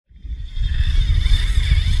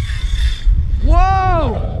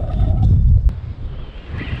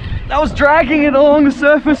That was dragging it along the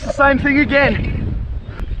surface, the same thing again.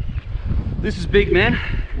 This is big, man.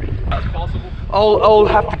 That's possible. I'll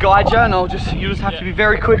have to guide you, and you just have to be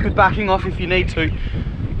very quick with backing off if you need to.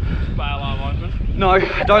 Bail our linesman. No,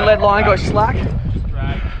 don't let line go slack. Just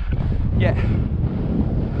drag. Yeah.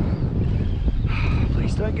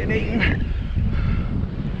 Please don't get eaten.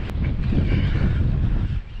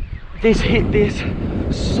 This hit this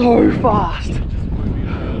so fast.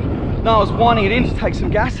 No, I was winding it in to take some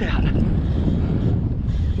gas out.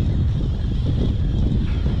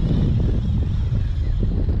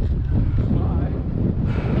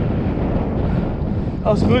 I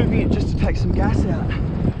was moving it just to take some gas out,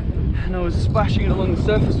 and I was splashing it along the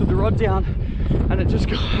surface with the rod down, and it just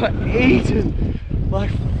got eaten like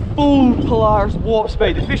full Polaris warp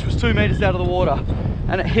speed. The fish was 2 meters out of the water,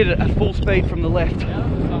 and it hit it at full speed from the left.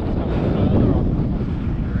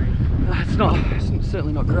 It's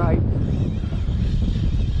certainly not great.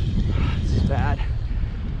 This is bad.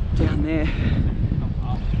 Down there.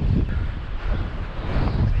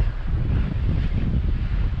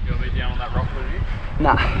 You want me down on that rock with you?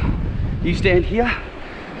 Nah, you stand here,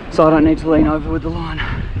 so I don't need to lean over with the line.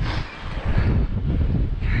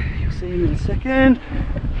 Okay, you'll see him in a second.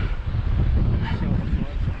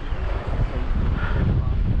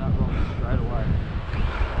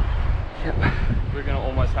 Yep. We're going to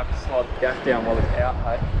almost have to slide the gas down while it's out,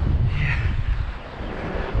 hey? Yeah.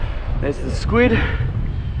 There's the squid.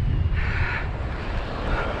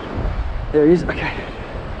 There he is, okay.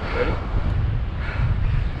 Ready?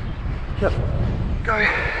 Yep, go.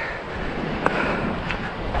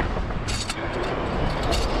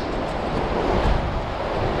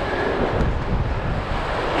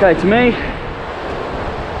 Okay, to me.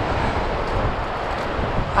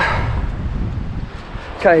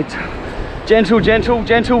 Okay, gentle, gentle,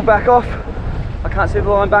 gentle, back off. I can't see the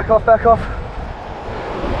line, back off, back off.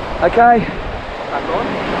 Okay. Back on.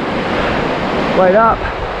 Wait up.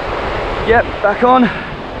 Yep, back on.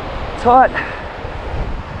 Tight.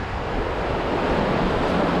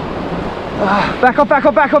 Back off, back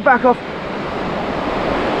off, back off, back off.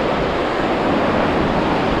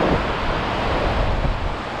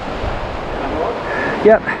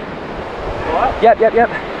 Yep. Right. Yep, yep, yep.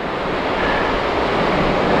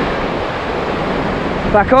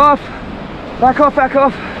 Back off. Back off, back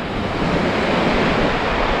off.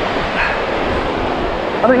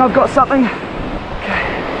 I think I've got something. Okay.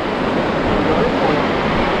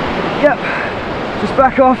 Yep. Just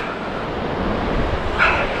back off.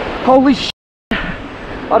 Holy shit.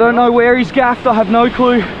 I don't know where he's gaffed. I have no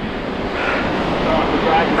clue.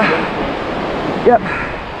 Yep.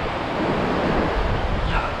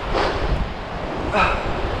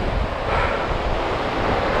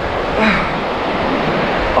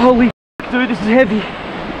 Holy shit, dude, this is heavy.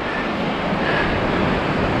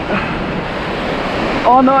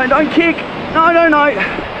 Oh no, don't kick. No, no, no.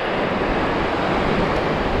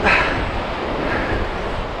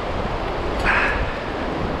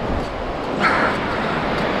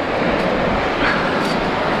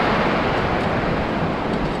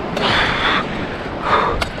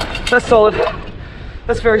 That's solid.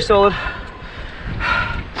 That's very solid.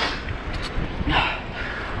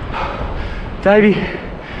 Davey,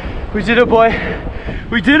 we did it, boy.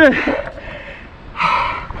 We did it. Let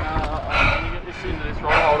me get this into this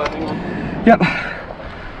rod holder, hang on. Yep.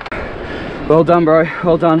 Well done, bro.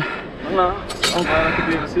 Well done. No, I'm glad I could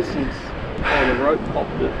be of assistance. Oh, the rope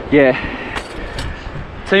popped it. Yeah.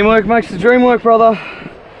 Teamwork makes the dream work, brother.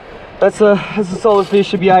 That's a solid fish.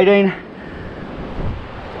 Should be 18.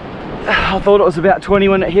 I thought it was about 20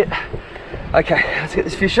 when it hit. Okay, let's get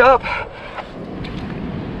this fish up.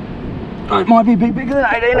 Oh, it might be a bit bigger than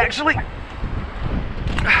 18 actually.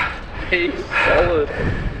 He's solid.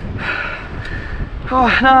 Oh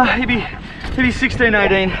no, he'd be 16,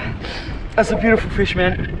 18. That's a beautiful fish,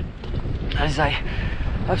 man. That is a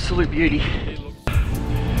absolute beauty.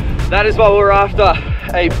 That is what we're after.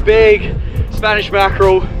 A big Spanish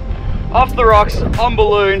mackerel off the rocks on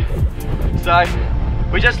balloon. So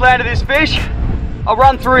we just landed this fish. I'll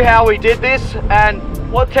run through how we did this and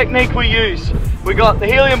what technique we use. We got the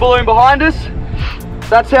helium balloon behind us.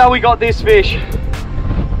 That's how we got this fish.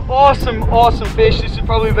 Awesome, awesome fish. This would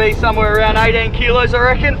probably be somewhere around 18 kilos, I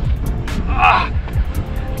reckon.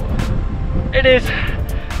 It is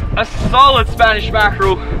a solid Spanish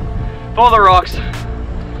mackerel for the rocks.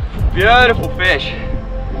 Beautiful fish.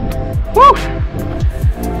 Woo!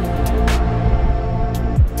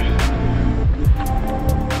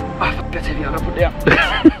 That's heavy, I'm gonna put down.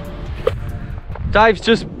 Dave's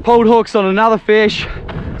just pulled hooks on another fish.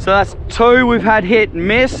 So that's 2 we've had hit and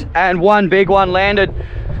miss and 1 big one landed.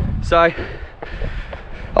 So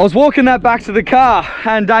I was walking that back to the car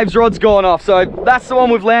and Dave's rod's gone off. So that's the one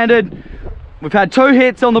we've landed. We've had 2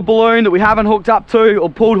 hits on the balloon that we haven't hooked up to or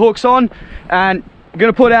pulled hooks on, and I'm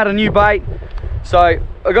gonna put out a new bait. So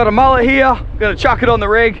I've got a mullet here, I'm gonna chuck it on the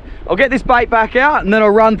rig. I'll get this bait back out and then I'll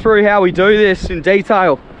run through how we do this in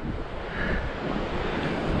detail.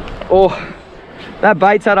 Oh, that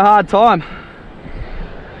bait's had a hard time.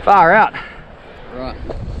 Far out. Right,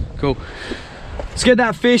 cool. Let's get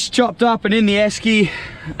that fish chopped up and in the esky.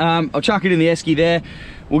 I'll chuck it in the esky there.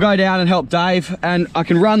 We'll go down and help Dave, and I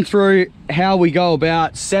can run through how we go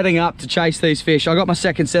about setting up to chase these fish. I got my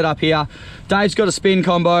second setup here. Dave's got a spin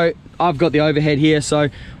combo. I've got the overhead here. So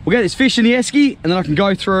we'll get this fish in the esky and then I can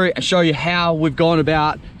go through and show you how we've gone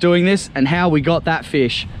about doing this and how we got that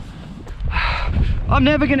fish. I'm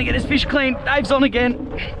never gonna get this fish clean. Dave's on again.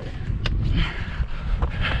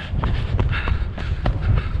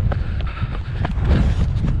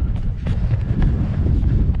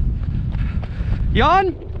 You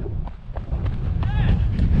on? Yeah.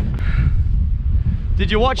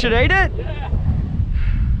 Did you watch it eat it? Yeah.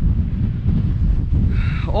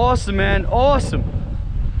 Awesome, man, awesome.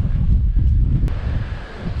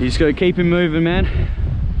 You just gotta keep him moving, man.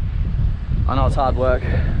 I know it's hard work.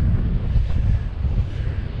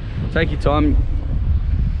 Take your time,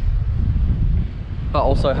 but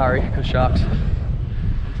also hurry, because sharks.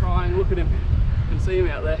 I'm trying, look at him. I can see him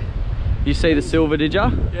out there. You see the silver, did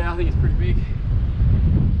ya? Yeah, I think it's pretty big.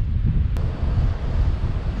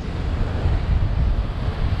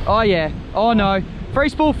 Oh yeah, oh no. Free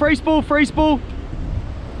spool, free spool, free spool.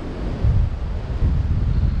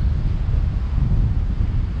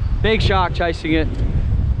 Big shark chasing it.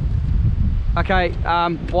 Okay,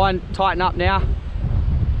 one, tighten up now.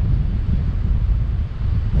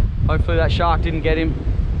 Hopefully that shark didn't get him.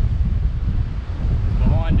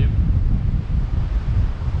 Behind him.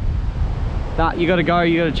 Nah, you gotta go,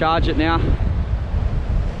 you gotta charge it now.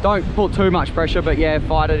 Don't put too much pressure, but yeah,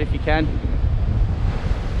 fight it if you can.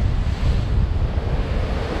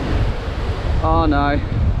 Oh no.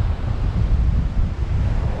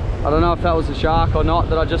 I don't know if that was a shark or not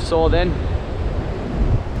that I just saw then.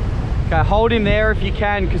 Okay, hold him there if you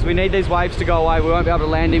can, because we need these waves to go away. We won't be able to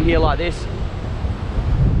land him here like this.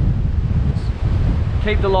 Just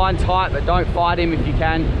keep the line tight, but don't fight him if you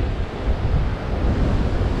can.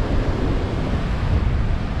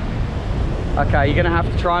 Okay, you're gonna have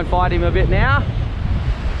to try and fight him a bit now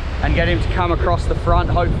and get him to come across the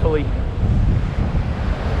front, hopefully.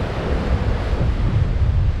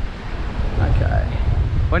 Okay.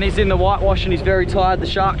 When he's in the whitewash and he's very tired, the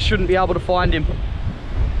shark shouldn't be able to find him.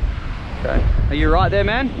 Okay. Are you right there,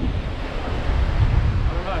 man?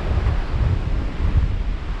 I don't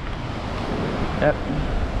know.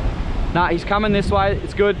 Yep. Nah, he's coming this way.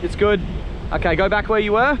 It's good, it's good. Okay, go back where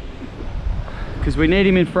you were, because we need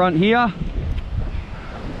him in front here.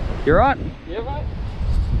 You right? Yeah, mate.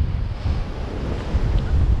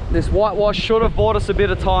 This whitewash should have bought us a bit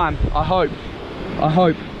of time, I hope. I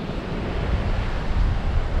hope.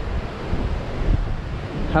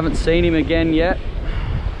 Haven't seen him again yet.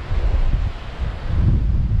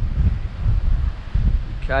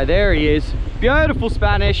 Okay, there he is. Beautiful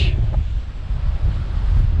Spanish.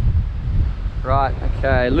 Right,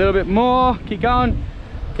 okay, a little bit more. Keep going,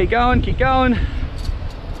 keep going, keep going.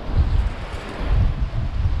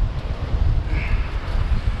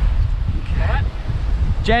 Right.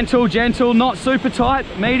 Gentle, gentle, not super tight,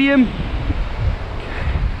 medium.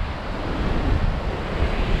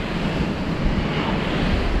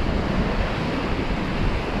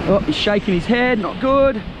 Oh, he's shaking his head, not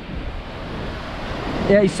good.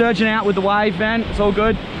 Yeah, he's surging out with the wave, man. It's all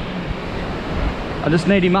good. I just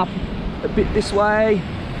need him up a bit this way.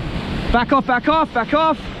 Back off, back off, back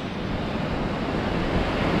off.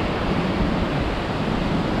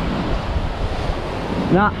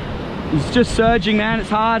 Nah, he's just surging, man. It's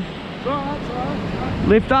hard. It's alright, it's alright.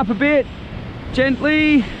 Lift up a bit,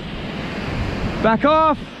 gently. Back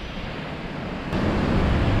off.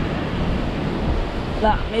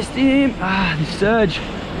 Nah, missed him. Ah, the surge.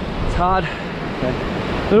 It's hard. Okay.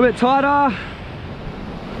 A little bit tighter.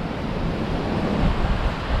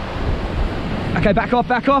 Okay, back off,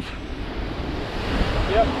 back off.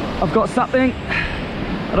 Yep. I've got something.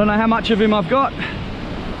 I don't know how much of him I've got.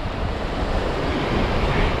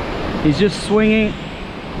 He's just swinging.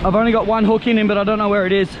 I've only got one hook in him, but I don't know where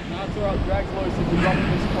it is. No, it's alright. Drag's loose. If you drop it,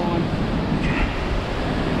 it's fine.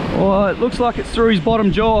 Oh, it looks like it's through his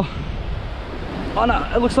bottom jaw. Oh no,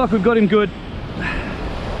 it looks like we've got him good.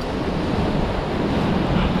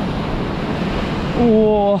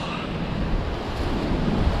 Oh.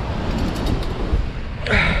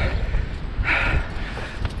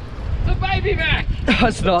 The baby back! No,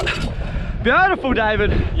 it's not. Beautiful, David.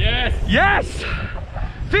 Yes. Yes.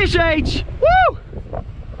 Fish each. Woo.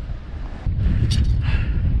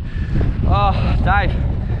 Oh, Dave.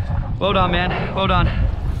 Well done, man. Well done.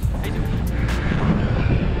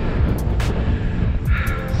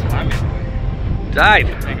 Dave.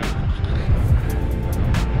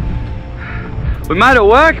 We made it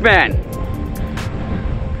work, man.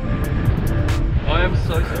 I am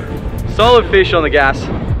so sorry. Solid fish on the gas.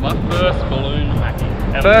 My first balloon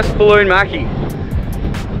mackie. First balloon mackie.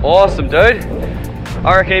 Awesome, dude.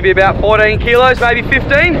 I reckon he'd be about 14 kilos, maybe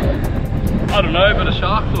 15. I don't know, but a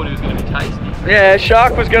shark thought he was going to be tasty. Yeah,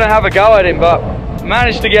 shark was going to have a go at him, but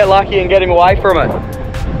managed to get lucky and get him away from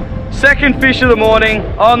it. Second fish of the morning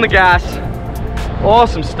on the gas.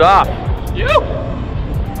 Awesome stuff. You.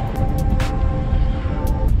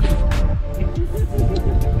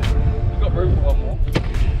 Got room for one more.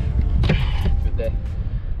 Good there.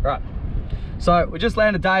 Right. So we just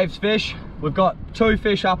landed Dave's fish. We've got 2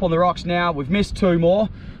 fish up on the rocks now. We've missed 2 more.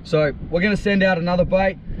 So we're going to send out another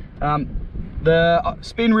bait. The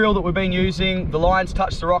spin reel that we've been using, the lines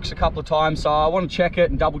touched the rocks a couple of times, so I want to check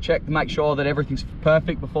it and double check to make sure that everything's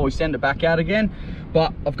perfect before we send it back out again.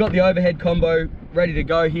 But I've got the overhead combo ready to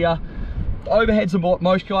go here. The overheads are what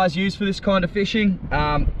most guys use for this kind of fishing.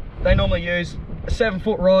 They normally use a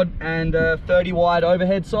 7-foot rod and a 30 wide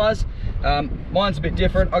overhead size. Mine's a bit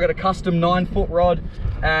different. I got a custom 9-foot rod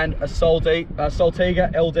and a Saltiga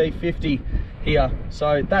LD50 here.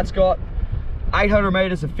 So that's got 800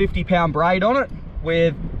 meters of 50-pound braid on it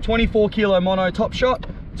with 24 kilo mono top shot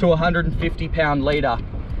to 150 pound leader.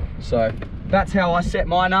 So that's how I set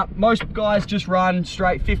mine up. Most guys just run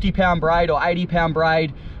straight 50-pound braid or 80-pound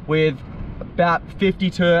braid with about 50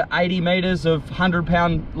 to 80 meters of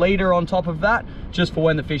 100-pound leader on top of that, just for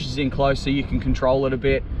when the fish is in close so you can control it a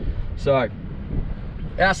bit. So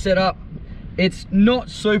our setup, it's not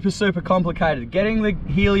super complicated. Getting the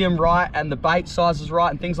helium right and the bait sizes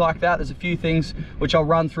right and things like that, there's a few things which I'll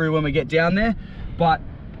run through when we get down there. But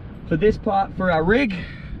for this part, for our rig,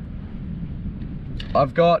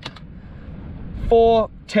 I've got 4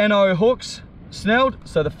 10-0 hooks snelled.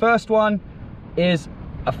 So the first one is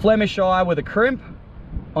a Flemish eye with a crimp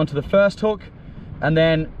onto the first hook, and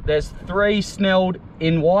then there's 3 snelled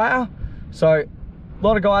in wire. So a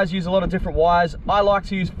lot of guys use a lot of different wires. I like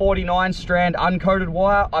to use 49 strand uncoated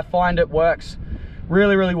wire. I find it works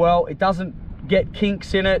really well. It doesn't get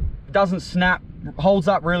kinks in it, doesn't snap, holds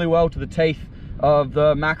up really well to the teeth of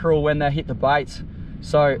the mackerel when they hit the baits.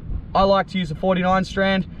 So I like to use a 49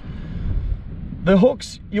 strand. The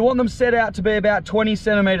hooks, you want them set out to be about 20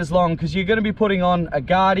 centimeters long, because you're going to be putting on a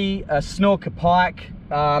gardy, a snook, a pike.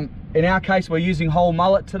 In our case, we're using whole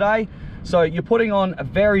mullet today. So you're putting on a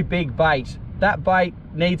very big bait. That bait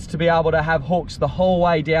needs to be able to have hooks the whole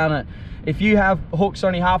way down it. If you have hooks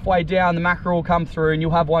only halfway down, the mackerel will come through and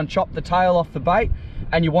you'll have one chop the tail off the bait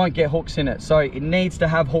and you won't get hooks in it. So it needs to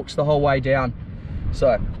have hooks the whole way down.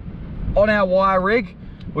 So on our wire rig,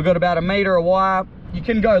 we've got about 1 meter of wire. You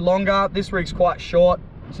can go longer. This rig's quite short.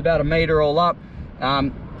 It's about 1 meter all up.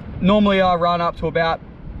 Normally I run up to about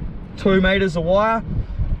 2 meters of wire.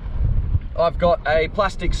 I've got a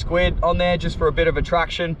plastic squid on there just for a bit of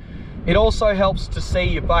attraction. It also helps to see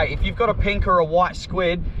your bait. If you've got a pink or a white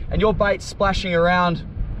squid and your bait's splashing around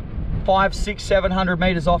 500, 600, 700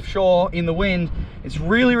 meters offshore in the wind, it's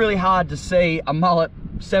really hard to see a mullet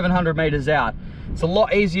 700 meters out. It's a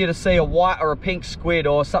lot easier to see a white or a pink squid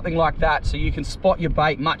or something like that, so you can spot your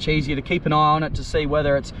bait much easier, to keep an eye on it to see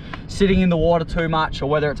whether it's sitting in the water too much or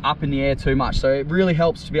whether it's up in the air too much. So it really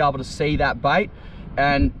helps to be able to see that bait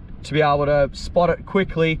and to be able to spot it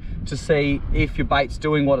quickly to see if your bait's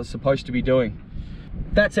doing what it's supposed to be doing.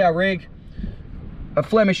 That's our rig. A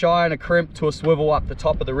Flemish eye and a crimp to a swivel up the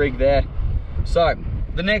top of the rig there. So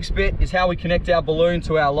the next bit is how we connect our balloon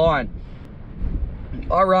to our line.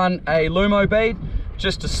 I run a Lumo bead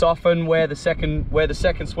just to soften where the second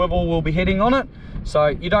swivel will be hitting on it. So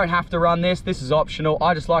you don't have to run this is optional.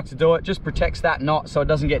 I just like to do it, just protects that knot so it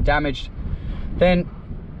doesn't get damaged. Then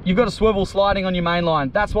you've got a swivel sliding on your main line.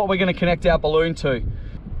 That's what we're going to connect our balloon to.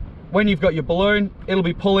 When you've got your balloon, it'll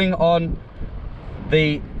be pulling on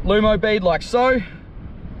the Lumo bead like so.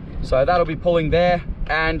 So that'll be pulling there,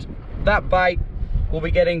 and that bait will be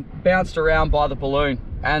getting bounced around by the balloon.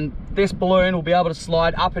 And this balloon will be able to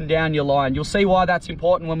slide up and down your line. You'll see why that's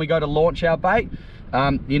important when we go to launch our bait.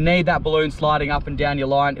 You need that balloon sliding up and down your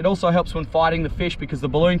line. It also helps when fighting the fish, because the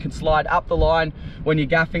balloon can slide up the line when you're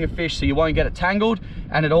gaffing a fish so you won't get it tangled,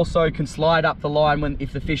 and it also can slide up the line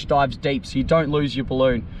if the fish dives deep so you don't lose your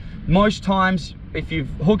balloon. Most times if you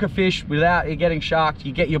hook a fish without it getting sharked,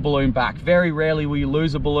 you get your balloon back. Very rarely will you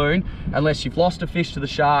lose a balloon unless you've lost a fish to the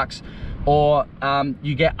sharks, or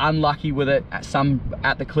you get unlucky with it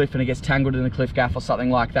at the cliff and it gets tangled in the cliff gaff or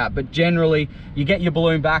something like that. But generally you get your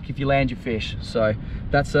balloon back if you land your fish. So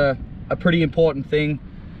that's a pretty important thing,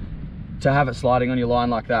 to have it sliding on your line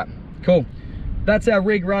like that. Cool. That's our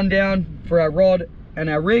rig rundown for our rod and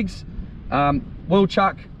our rigs. We'll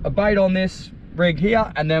chuck a bait on this rig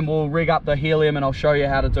here, and then we'll rig up the helium, and I'll show you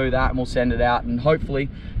how to do that, and we'll send it out and hopefully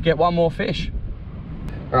get one more fish.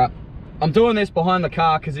 All right, I'm doing this behind the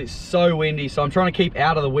car because it's so windy, so I'm trying to keep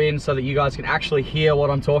out of the wind so that you guys can actually hear what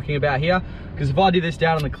I'm talking about here, because if I did this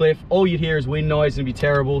down on the cliff, all you'd hear is wind noise and it'd be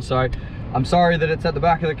terrible. So I'm sorry that it's at the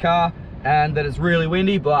back of the car and that it's really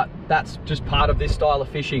windy, but that's just part of this style of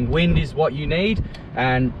fishing. Wind is what you need,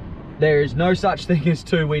 and there is no such thing as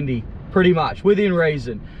too windy, pretty much, within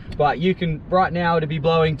reason. But you can, right now it'd be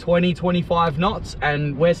blowing 20-25 knots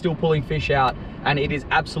and we're still pulling fish out, and it is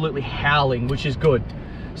absolutely howling, which is good.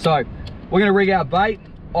 So we're gonna rig our bait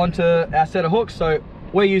onto our set of hooks. So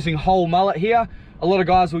we're using whole mullet here. A lot of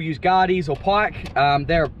guys will use gardies or pike.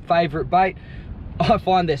 They're a favorite bait. I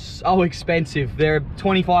find they're so expensive. They're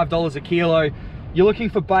 $25 a kilo. You're looking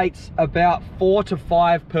for baits about 4 to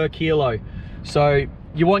 5 per kilo. So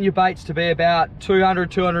you want your baits to be about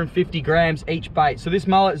 200-250 grams each bait. So this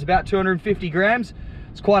mullet is about 250 grams.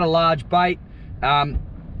 It's quite a large bait.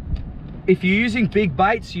 If you're using big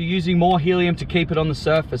baits, you're using more helium to keep it on the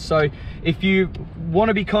surface. So if you want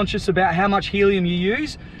to be conscious about how much helium you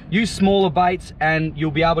use smaller baits, and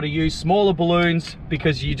you'll be able to use smaller balloons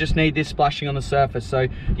because you just need this splashing on the surface. So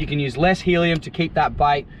you can use less helium to keep that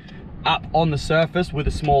bait up on the surface with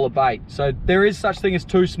a smaller bait. So there is such thing as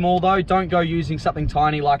too small though. Don't go using something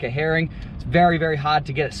tiny like a herring. It's very, very hard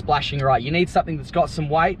to get it splashing right. You need something that's got some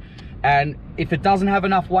weight, and if it doesn't have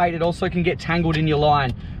enough weight, it also can get tangled in your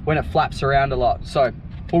line when it flaps around a lot. So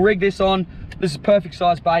we'll rig this on. This is perfect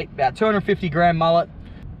size bait, about 250 gram mullet.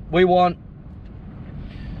 We want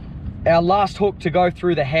our last hook to go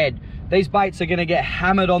through the head. These baits are gonna get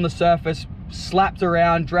hammered on the surface, slapped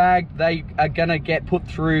around, dragged. They are gonna get put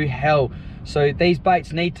through hell. So these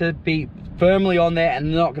baits need to be firmly on there and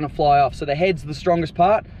they're not gonna fly off. So the head's the strongest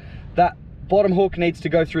part. That bottom hook needs to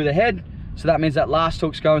go through the head. So that means that last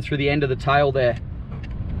hook's going through the end of the tail there.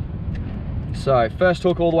 So first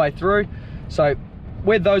hook all the way through. So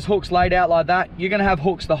with those hooks laid out like that, you're gonna have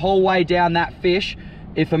hooks the whole way down that fish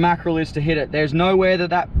if a mackerel is to hit it. There's nowhere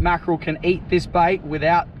that mackerel can eat this bait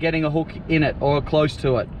without getting a hook in it or close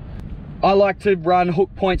to it. I like to run hook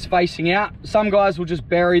points facing out. Some guys will just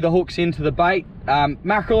bury the hooks into the bait.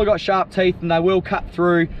 Mackerel have got sharp teeth and they will cut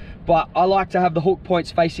through, but I like to have the hook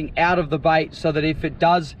points facing out of the bait so that if it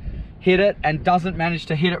does hit it and doesn't manage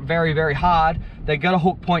to hit it very, very hard, they've got a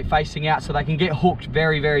hook point facing out so they can get hooked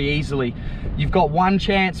very, very easily. You've got one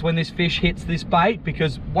chance when this fish hits this bait,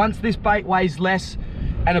 because once this bait weighs less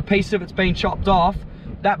and a piece of it's been chopped off,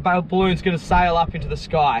 that balloon's going to sail up into the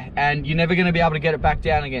sky and you're never going to be able to get it back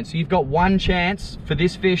down again. So you've got one chance for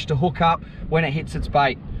this fish to hook up when it hits its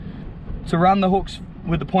bait. To run the hooks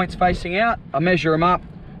with the points facing out, I measure them up.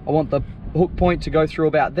 I want the hook point to go through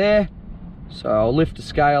about there. So I'll lift the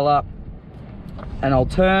scale up and I'll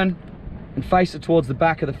turn and face it towards the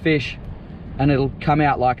back of the fish, and it'll come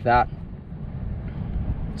out like that.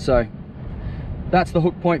 So that's the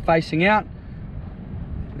hook point facing out.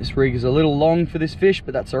 This rig is a little long for this fish,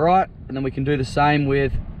 but that's all right. And then we can do the same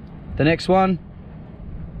with the next one.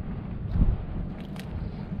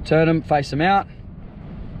 Turn them, face them out.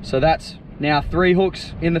 So that's now 3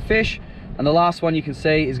 hooks in the fish, and the last one you can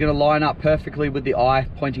see is going to line up perfectly with the eye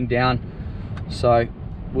pointing down. So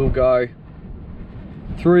we'll go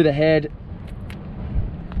through the head,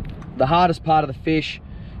 the hardest part of the fish,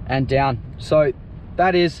 and down. So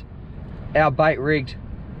that is our bait rigged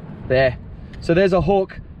there. So there's a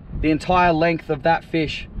hook the entire length of that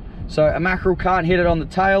fish. So a mackerel can't hit it on the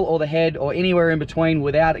tail or the head or anywhere in between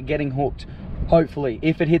without it getting hooked, hopefully,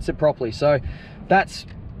 if it hits it properly. So that's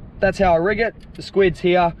how I rig it. The squid's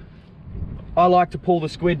here. I like to pull the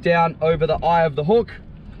squid down over the eye of the hook.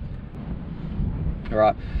 All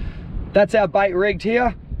right, that's our bait rigged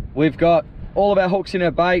here. We've got all of our hooks in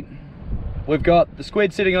our bait. We've got the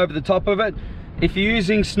squid sitting over the top of it. If you're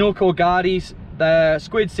using snook or gardies, the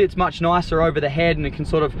squid sits much nicer over the head and it can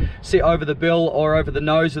sort of sit over the bill or over the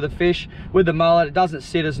nose of the fish. With the mullet, it doesn't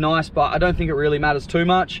sit as nice, but I don't think it really matters too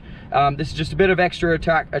much. This is just a bit of extra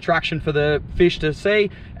attraction for the fish to see,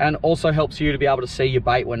 and also helps you to be able to see your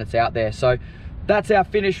bait when it's out there. So that's our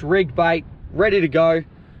finished rigged bait, ready to go.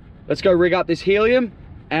 Let's go rig up this helium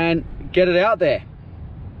and get it out there.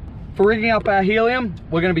 for rigging up our helium,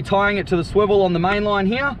 we're going to be tying it to the swivel on the main line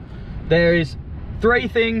here. There is 3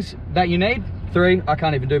 things that you need. 3, I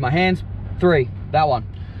can't even do my hands. 3, that one.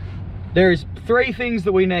 There is 3 things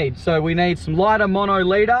that we need. So we need some lighter mono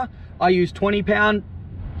leader. I use 20 pound,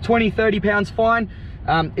 20, 30 pounds fine.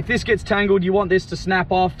 If this gets tangled, you want this to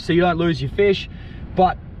snap off so you don't lose your fish.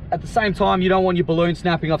 But at the same time, you don't want your balloon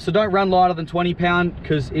snapping off. So don't run lighter than 20 pound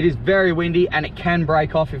because it is very windy and it can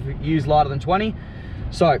break off if you use lighter than 20.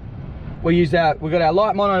 So we've got our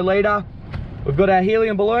light mono leader. We've got our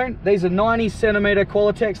helium balloon. These are 90 centimeter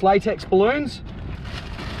Qualitex latex balloons.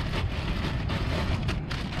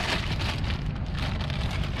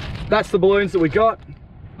 That's the balloons that we got.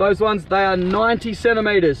 Those ones, they are 90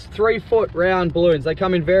 centimeters, 3-foot round balloons. They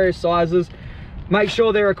come in various sizes. Make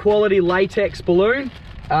sure they're a quality latex balloon.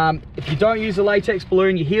 If you don't use a latex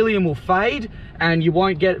balloon, your helium will fade and you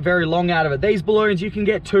won't get very long out of it. These balloons, you can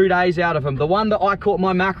get 2 days out of them. The one that I caught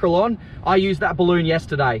my mackerel on, I used that balloon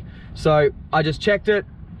yesterday. So I just checked it,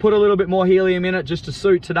 put a little bit more helium in it just to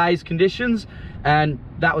suit today's conditions, and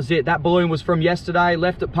that was it. That balloon was from yesterday,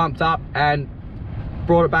 left it pumped up and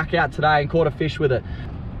brought it back out today and caught a fish with it.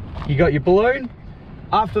 You got your balloon.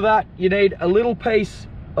 After that, you need a little piece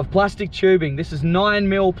of plastic tubing. This is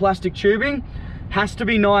 9mm plastic tubing. Has to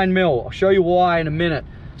be 9mm. I'll show you why in a minute.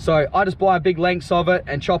 So I just buy big lengths of it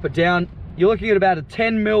and chop it down. You're looking at about a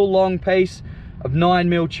 10mm long piece of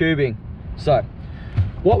 9mm tubing. So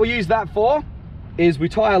what we use that for is we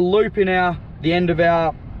tie a loop in the end of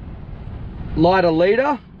our lighter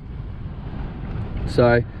leader.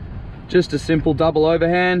 So just a simple double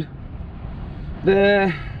overhand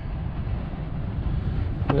there.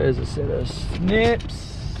 There's a set of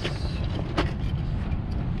snips.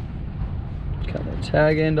 Cut the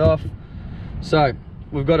tag end off. So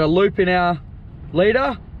we've got a loop in our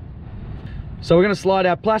leader. So we're going to slide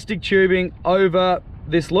our plastic tubing over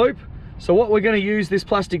this loop. So what we're going to use this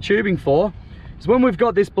plastic tubing for is when we've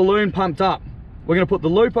got this balloon pumped up, we're going to put the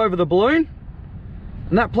loop over the balloon,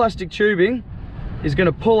 and that plastic tubing is going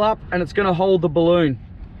to pull up and it's going to hold the balloon.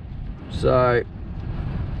 So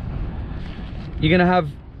you're going to have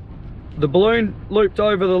the balloon looped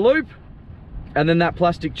over the loop and then that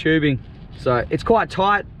plastic tubing. So it's quite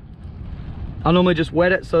tight. I normally just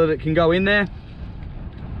wet it so that it can go in there.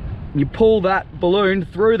 You pull that balloon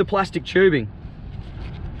through the plastic tubing.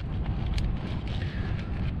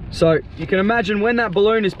 So you can imagine when that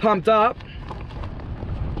balloon is pumped up,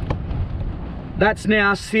 that's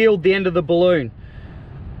now sealed the end of the balloon.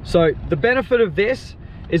 So the benefit of this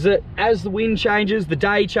is that as the wind changes, the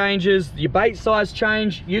day changes, your bait size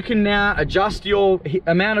change, you can now adjust your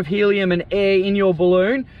amount of helium and air in your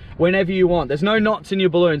balloon whenever you want. There's no knots in your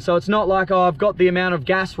balloon. So it's not like, oh, I've got the amount of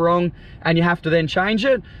gas wrong and you have to then change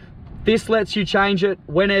it. This lets you change it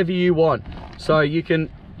whenever you want. So you can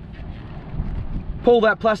pull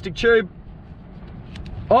that plastic tube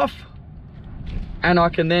off and I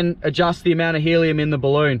can then adjust the amount of helium in the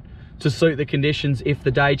balloon to suit the conditions if the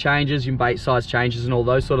day changes, your bait size changes and all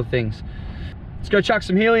those sort of things. Let's go chuck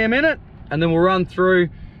some helium in it and then we'll run through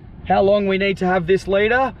how long we need to have this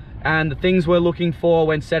leader and the things we're looking for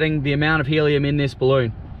when setting the amount of helium in this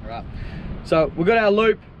balloon. All right. So we've got our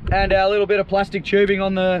loop and our little bit of plastic tubing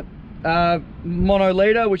on the mono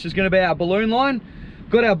leader, which is going to be our balloon line.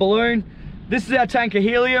 Got our balloon. This is our tank of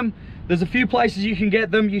helium. There's a few places you can get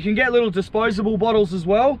them. You can get little disposable bottles as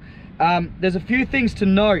well. There's a few things to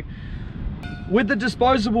note. With the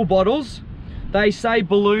disposable bottles, they say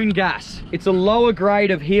balloon gas. It's a lower grade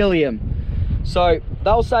of helium. So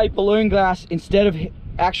they'll say balloon gas instead of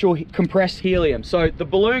actual compressed helium. So the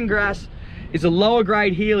balloon gas is a lower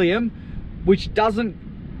grade helium, which doesn't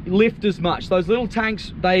lift as much. Those little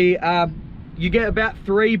tanks, you get about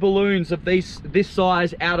 3 balloons of this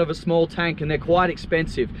size out of a small tank and they're quite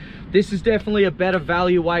expensive. This is definitely a better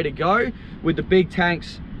value way to go with the big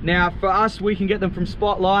tanks. Now for us, we can get them from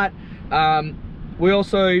Spotlight. I've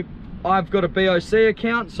got a BOC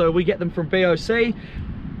account, so we get them from BOC.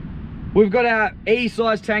 We've got our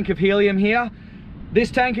E-size tank of helium here.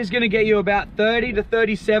 This tank is going to get you about 30 to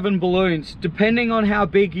 37 balloons, depending on how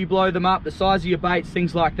big you blow them up, the size of your baits,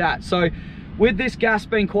 things like that. So with this gas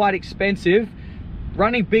being quite expensive,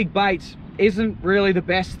 running big baits isn't really the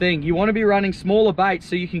best thing. You want to be running smaller baits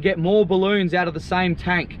so you can get more balloons out of the same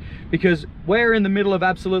tank, because we're in the middle of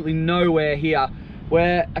absolutely nowhere here.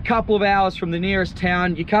 We're a couple of hours from the nearest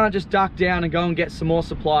town. You can't just duck down and go and get some more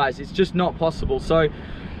supplies. It's just not possible. So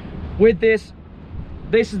with this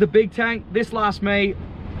is the big tank. This lasts me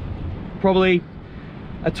probably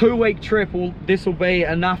a 2-week trip. This will be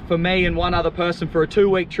enough for me and one other person for a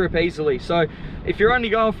 2-week trip easily. So if you're only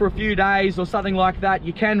going for a few days or something like that,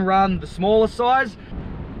 you can run the smaller size.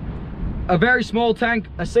 A very small tank,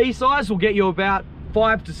 a C size, will get you about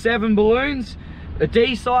 5 to 7 balloons. A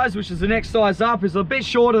D size, which is the next size up, is a bit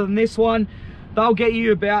shorter than this one. They'll get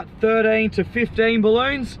you about 13 to 15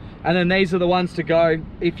 balloons. And then these are the ones to go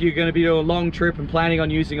if you're going to be doing a long trip and planning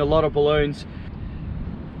on using a lot of balloons.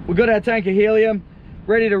 We've got our tank of helium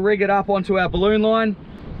ready to rig it up onto our balloon line.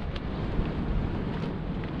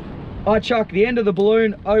 I chuck the end of the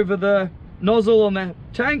balloon over the nozzle on the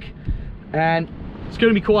tank, and it's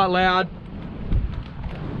going to be quite loud.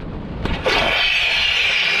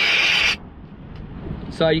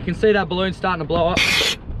 So you can see that balloon starting to blow up.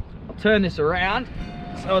 I'll turn this around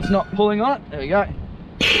so it's not pulling on it. There we go.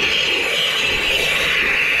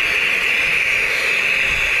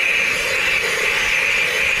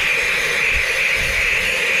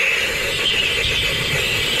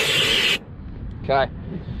 Okay,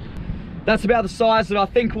 that's about the size that I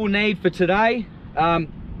think we'll need for today.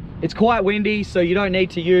 It's quite windy, so you don't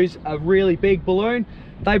need to use a really big balloon.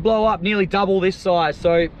 They blow up nearly double this size.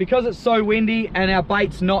 So because it's so windy and our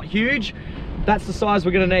bait's not huge, that's the size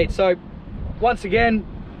we're gonna need. So once again,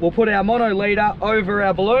 we'll put our mono leader over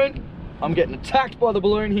our balloon. I'm getting attacked by the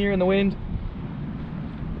balloon here in the wind.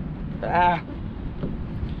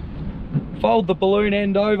 Fold the balloon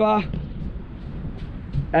end over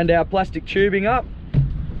and our plastic tubing up.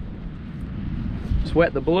 Just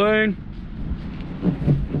wet the balloon.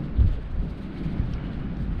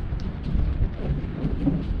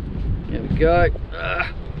 There we go.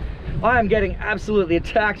 I am getting absolutely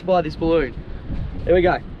attacked by this balloon. There we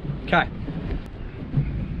go. Okay.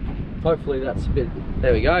 Hopefully that's a bit,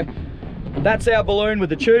 there we go. That's our balloon with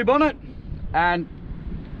the tube on it, and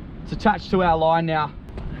it's attached to our line now.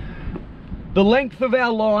 The length of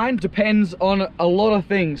our line depends on a lot of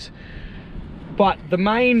things, but the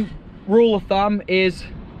main rule of thumb is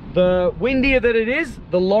the windier that it is,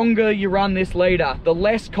 the longer you run this leader, the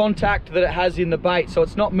less contact that it has in the bait, so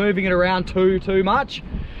it's not moving it around too much.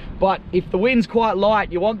 But if the wind's quite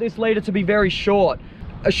light, you want this leader to be very short.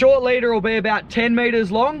 A short leader will be about 10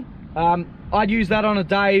 meters long. I'd use that on a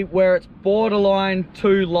day where it's borderline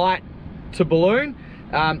too light to balloon.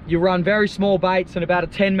 You run very small baits and about a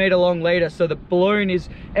 10 meter long leader, so the balloon is,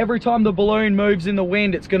 every time the balloon moves in the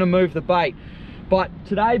wind, it's going to move the bait. But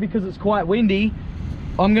today, because it's quite windy,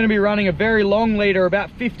 I'm going to be running a very long leader,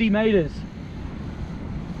 about 50 meters.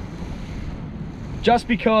 Just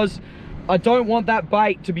because I don't want that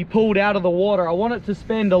bait to be pulled out of the water. I want it to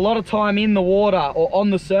spend a lot of time in the water or on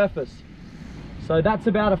the surface. So that's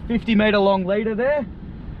about a 50 meter long leader there.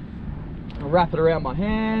 I'll wrap it around my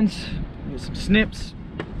hands, use some snips.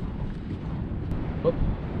 Oop,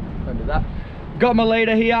 don't do that. Got my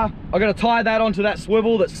leader here. I've got to tie that onto that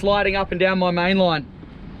swivel that's sliding up and down my main line.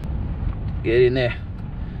 Get in there.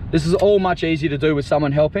 This is all much easier to do with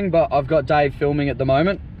someone helping, but I've got Dave filming at the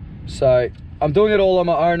moment. So I'm doing it all on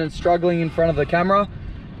my own and struggling in front of the camera.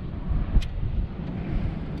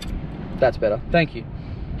 That's better, thank you.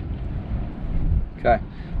 Okay,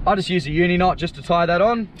 I'll just use a uni knot just to tie that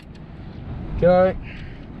on. Go.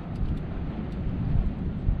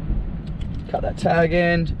 Cut that tag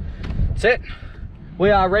end. That's it.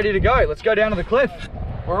 We are ready to go. Let's go down to the cliff.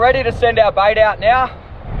 We're ready to send our bait out now.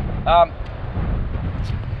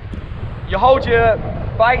 You hold your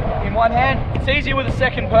bait in one hand. It's easier with a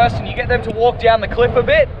second person. You get them to walk down the cliff a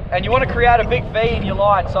bit, and you want to create a big V in your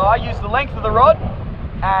line. So I use the length of the rod,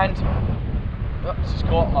 and oops, just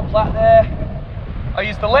caught my plait there. I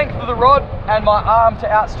use the length of the rod and my arm to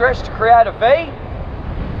outstretch to create a V.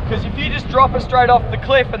 Because if you just drop it straight off the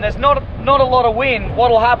cliff and there's not a lot of wind,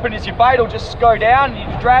 what'll happen is your bait will just go down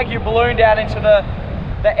and you drag your balloon down into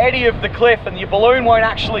the eddy of the cliff, and your balloon won't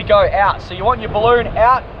actually go out. So you want your balloon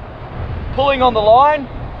out, pulling on the line,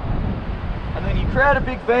 and then you create a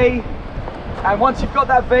big V. And once you've got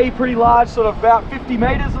that V pretty large, sort of about 50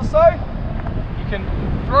 meters or so, you can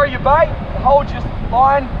throw your bait, hold your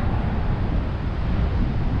line,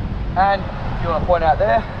 and if you want to point out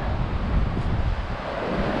there,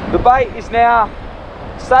 the bait is now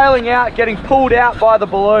sailing out, getting pulled out by the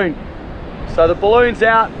balloon. So the balloon's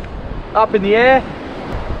out, up in the air,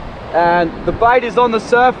 and the bait is on the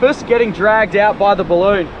surface, getting dragged out by the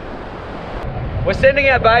balloon. We're sending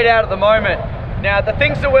our bait out at the moment. Now, the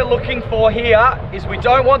things that we're looking for here is we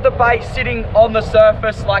don't want the bait sitting on the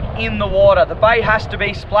surface, like in the water. The bait has to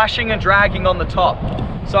be splashing and dragging on the top.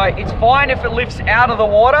 So it's fine if it lifts out of the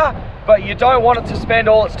water, but you don't want it to spend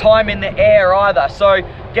all its time in the air either. So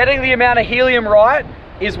getting the amount of helium right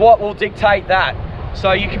is what will dictate that.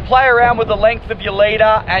 So you can play around with the length of your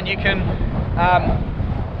leader, and you can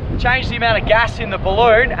change the amount of gas in the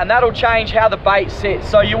balloon, and that'll change how the bait sits.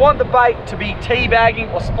 So you want the bait to be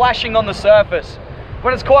teabagging or splashing on the surface.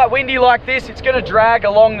 when it's quite windy like this, it's going to drag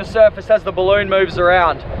along the surface as the balloon moves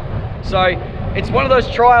around. So it's one of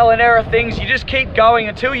those trial and error things. You just keep going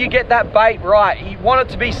until you get that bait right. You want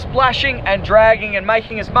it to be splashing and dragging and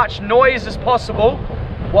making as much noise as possible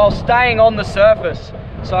while staying on the surface.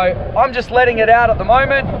 So I'm just letting it out at the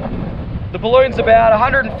moment. The balloon's about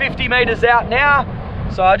 150 meters out now,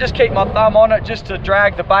 so I just keep my thumb on it just to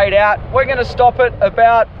drag the bait out. We're going to stop it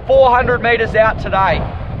about 400 meters out today,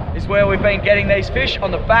 is where we've been getting these fish,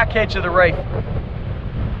 on the back edge of the reef.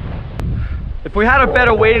 If we had a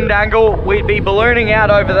better wind angle, we'd be ballooning out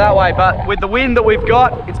over that way, but with the wind that we've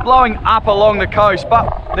got, it's blowing up along the coast,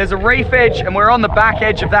 but there's a reef edge and we're on the back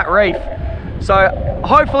edge of that reef. So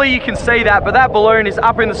hopefully you can see that, but that balloon is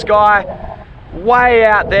up in the sky, way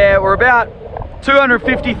out there. We're about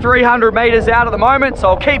 250, 300 meters out at the moment, so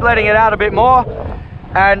I'll keep letting it out a bit more.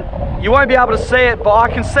 And you won't be able to see it, but I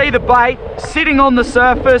can see the bait sitting on the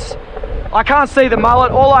surface. I can't see the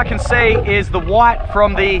mullet. All I can see is the white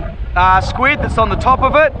from the squid that's on the top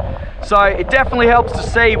of it. So it definitely helps to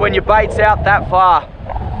see when your bait's out that far.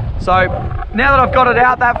 So now that I've got it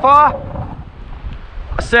out that far,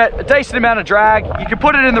 I set a decent amount of drag. You can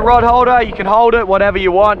put it in the rod holder, you can hold it, whatever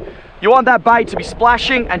you want. You want that bait to be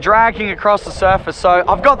splashing and dragging across the surface. So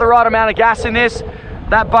I've got the right amount of gas in this.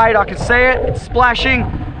 That bait, I can see it, it's splashing,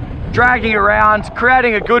 dragging around,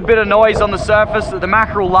 creating a good bit of noise on the surface that the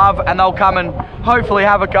mackerel love, and they'll come and hopefully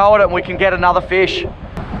have a go at it and we can get another fish.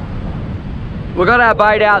 We've got our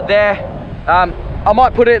bait out there. I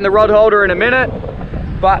might put it in the rod holder in a minute,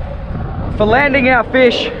 but for landing our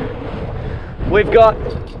fish, we've got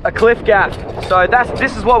a cliff gaff. So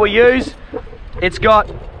this is what we use. It's got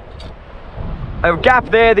a gap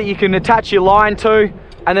there that you can attach your line to,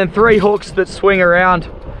 and then 3 hooks that swing around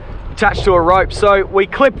attached to a rope. So we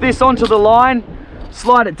clip this onto the line,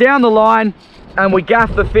 slide it down the line, and we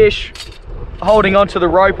gaff the fish holding onto the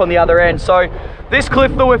rope on the other end. So this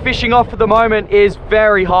cliff that we're fishing off at the moment is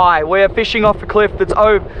very high. We're fishing off a cliff that's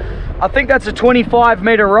over, I think that's a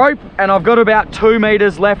 25-meter rope, and I've got about 2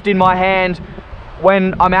 meters left in my hand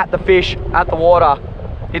when I'm at the fish at the water.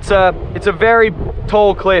 It's a very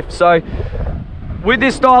tall cliff. So with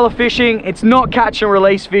this style of fishing, it's not catch and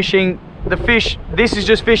release fishing. This is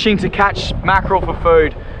just fishing to catch mackerel for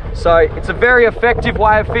food. So it's a very effective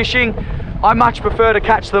way of fishing. I much prefer to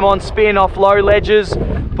catch them on spin off low ledges,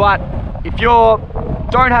 but if you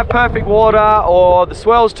don't have perfect water, or the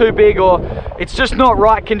swell's too big, or it's just not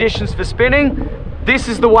right conditions for spinning, this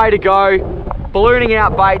is the way to go. Ballooning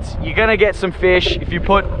out baits, you're gonna get some fish if you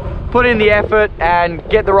put in the effort and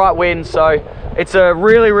get the right wind. So it's a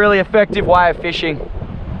really, really effective way of fishing.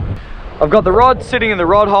 I've got the rod sitting in the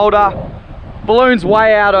rod holder. Balloon's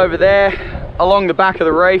way out over there along the back of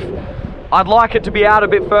the reef. I'd like it to be out a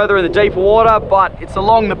bit further in the deeper water, but it's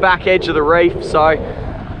along the back edge of the reef. So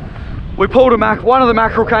we pulled one of the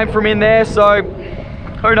mackerel came from in there, so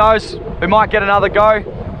who knows, we might get another go.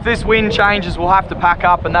 If this wind changes, we'll have to pack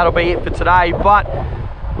up and that'll be it for today. But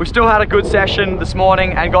we still had a good session this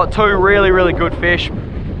morning and got 2 really, really good fish.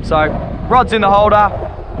 So rod's in the holder,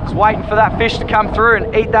 just waiting for that fish to come through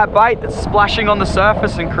and eat that bait that's splashing on the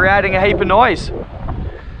surface and creating a heap of noise.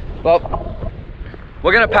 Well,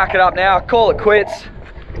 we're gonna pack it up now, call it quits.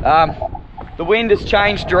 The wind has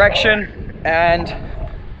changed direction, and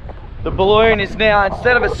the balloon is now,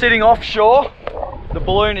 instead of it sitting offshore, the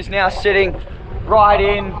balloon is now sitting right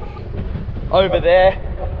in over there.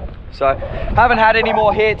 So haven't had any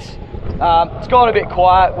more hits. It's gone a bit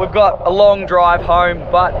quiet. We've got a long drive home,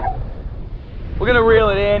 but we're gonna reel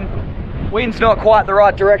it in. Wind's not quite the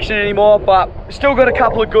right direction anymore, but still got a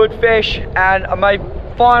couple of good fish, and I may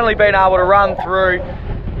finally been able to run through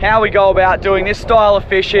how we go about doing this style of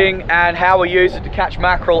fishing and how we use it to catch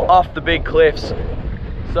mackerel off the big cliffs.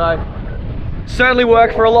 So certainly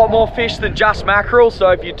work for a lot more fish than just mackerel. So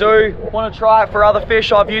if you do want to try it for other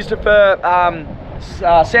fish, I've used it for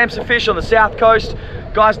Samson fish on the south coast.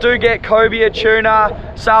 Guys do get cobia,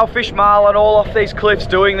 tuna, sailfish, marlin all off these cliffs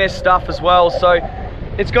doing this stuff as well. So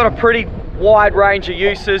it's got a pretty wide range of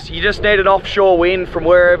uses. You just need an offshore wind from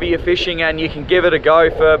wherever you're fishing and you can give it a go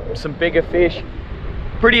for some bigger fish.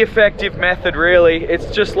 Pretty effective method, really. It's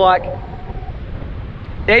just like,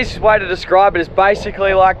 the easiest way to describe it is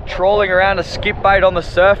basically like trawling around a skip bait on the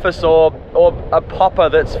surface, or a popper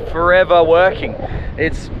that's forever working.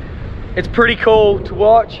 It's pretty cool to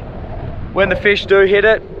watch when the fish do hit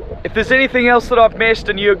it. If there's anything else that I've missed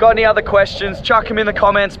and you've got any other questions, chuck them in the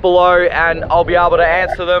comments below and I'll be able to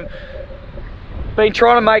answer them. Been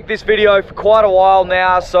trying to make this video for quite a while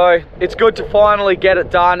now, so it's good to finally get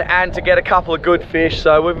it done and to get a couple of good fish.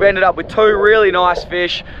 So we've ended up with 2 really nice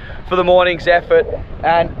fish for the morning's effort,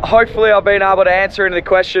 and hopefully I've been able to answer any of the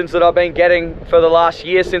questions that I've been getting for the last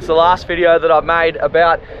year since the last video that I've made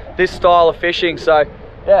about this style of fishing. So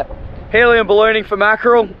yeah, helium ballooning for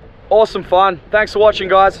mackerel, awesome fun. Thanks for watching,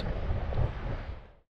 guys.